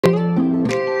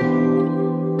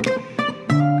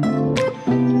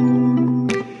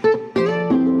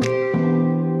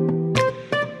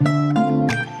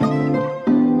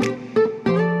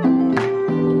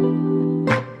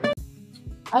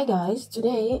Guys,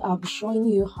 today I'll be showing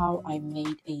you how I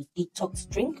made a detox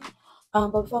drink. But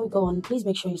before we go on, please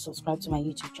make sure you subscribe to my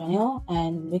YouTube channel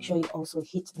and make sure you also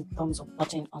hit the thumbs up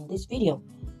button on this video.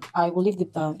 I will leave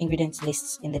the ingredients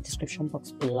lists in the description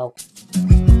box below.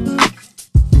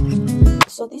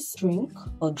 So this drink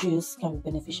or juice can be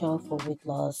beneficial for weight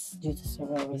loss due to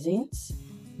several reasons.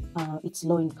 It's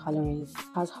low in calories,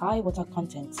 has high water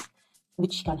content,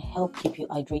 which can help keep you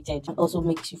hydrated and also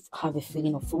makes you have a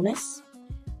feeling of fullness,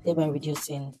 thereby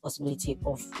reducing the possibility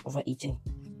of overeating,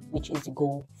 which is the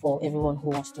goal for everyone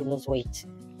who wants to lose weight.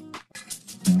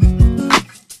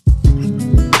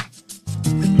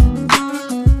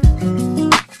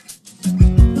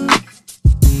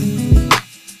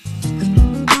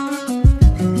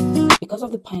 Because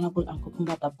of the pineapple and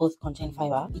cucumber that both contain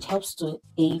fiber, it helps to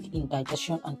aid in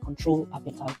digestion and control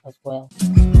appetite as well.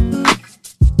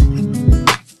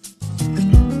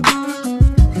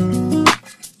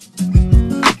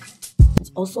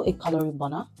 It's also a calorie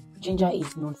burner. Ginger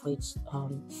is known for its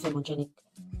thermogenic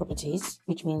properties,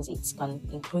 which means it can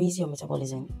increase your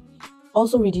metabolism.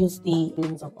 Also reduce the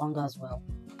feelings of hunger as well.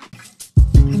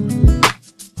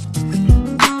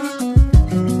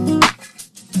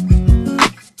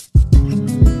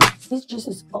 This juice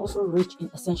is also rich in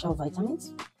essential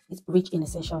vitamins. It's rich in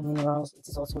essential minerals. It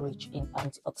is also rich in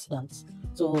antioxidants.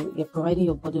 So you're providing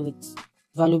your body with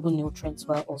valuable nutrients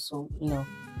while also,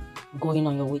 going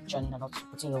on your weight journey and also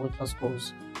supporting your weight loss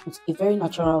goals. It's a very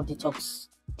natural detox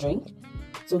drink.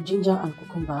 So ginger and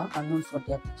cucumber are known for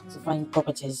their detoxifying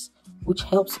properties, which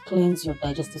helps cleanse your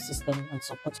digestive system and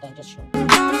support digestion.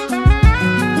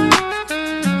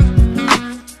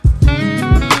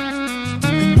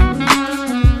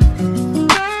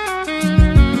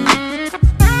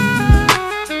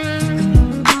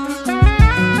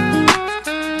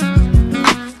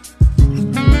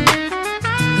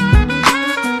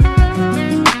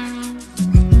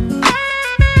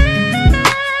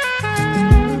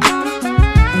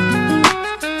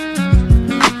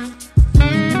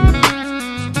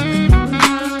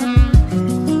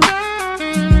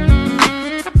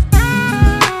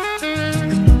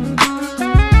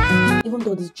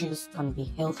 This juice can be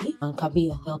healthy and can be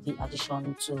a healthy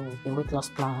addition to a weight loss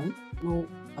plan. No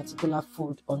particular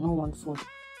food or no one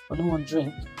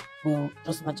drink will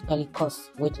just magically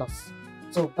cause weight loss.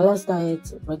 So balanced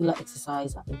diet, regular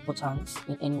exercise are important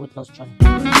in any weight loss journey.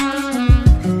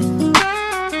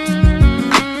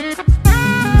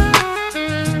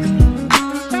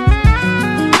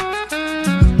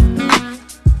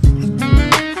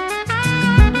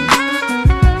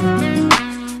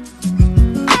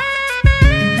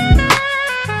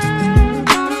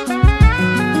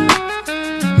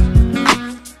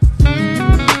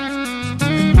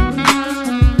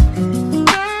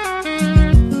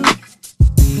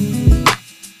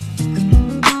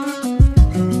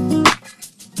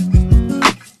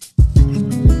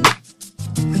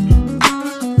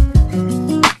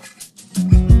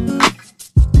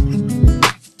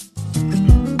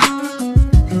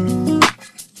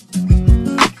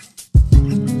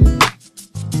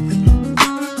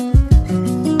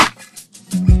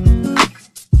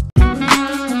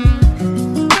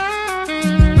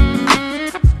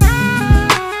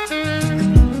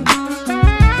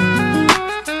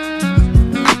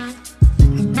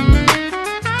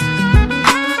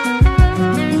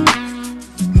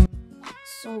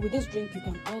 So with this drink, you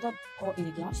can either pour in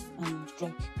a glass and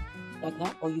drink like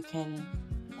that, or you can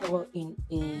pour in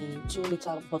a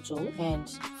 2-liter bottle and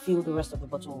fill the rest of the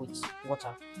bottle with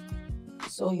water.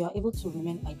 So you are able to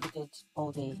remain hydrated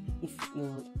all day if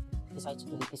you decide to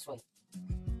do it this way.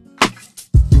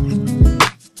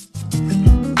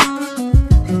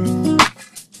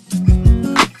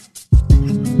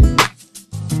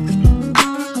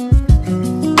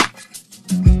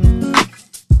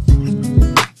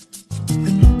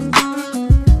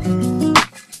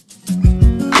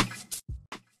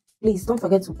 Please don't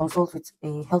forget to consult with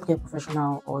a healthcare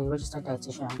professional or a registered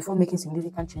dietitian before making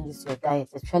significant changes to your diet,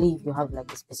 especially if you have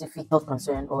like a specific health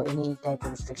concern or any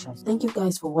dietary restrictions. Thank you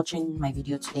guys for watching my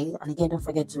video today, and again, don't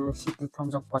forget to hit the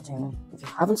thumbs up button. If you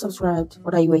haven't subscribed,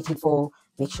 what are you waiting for?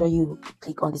 Make sure you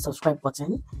click on the subscribe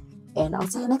button, and I'll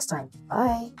see you next time.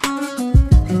 Bye.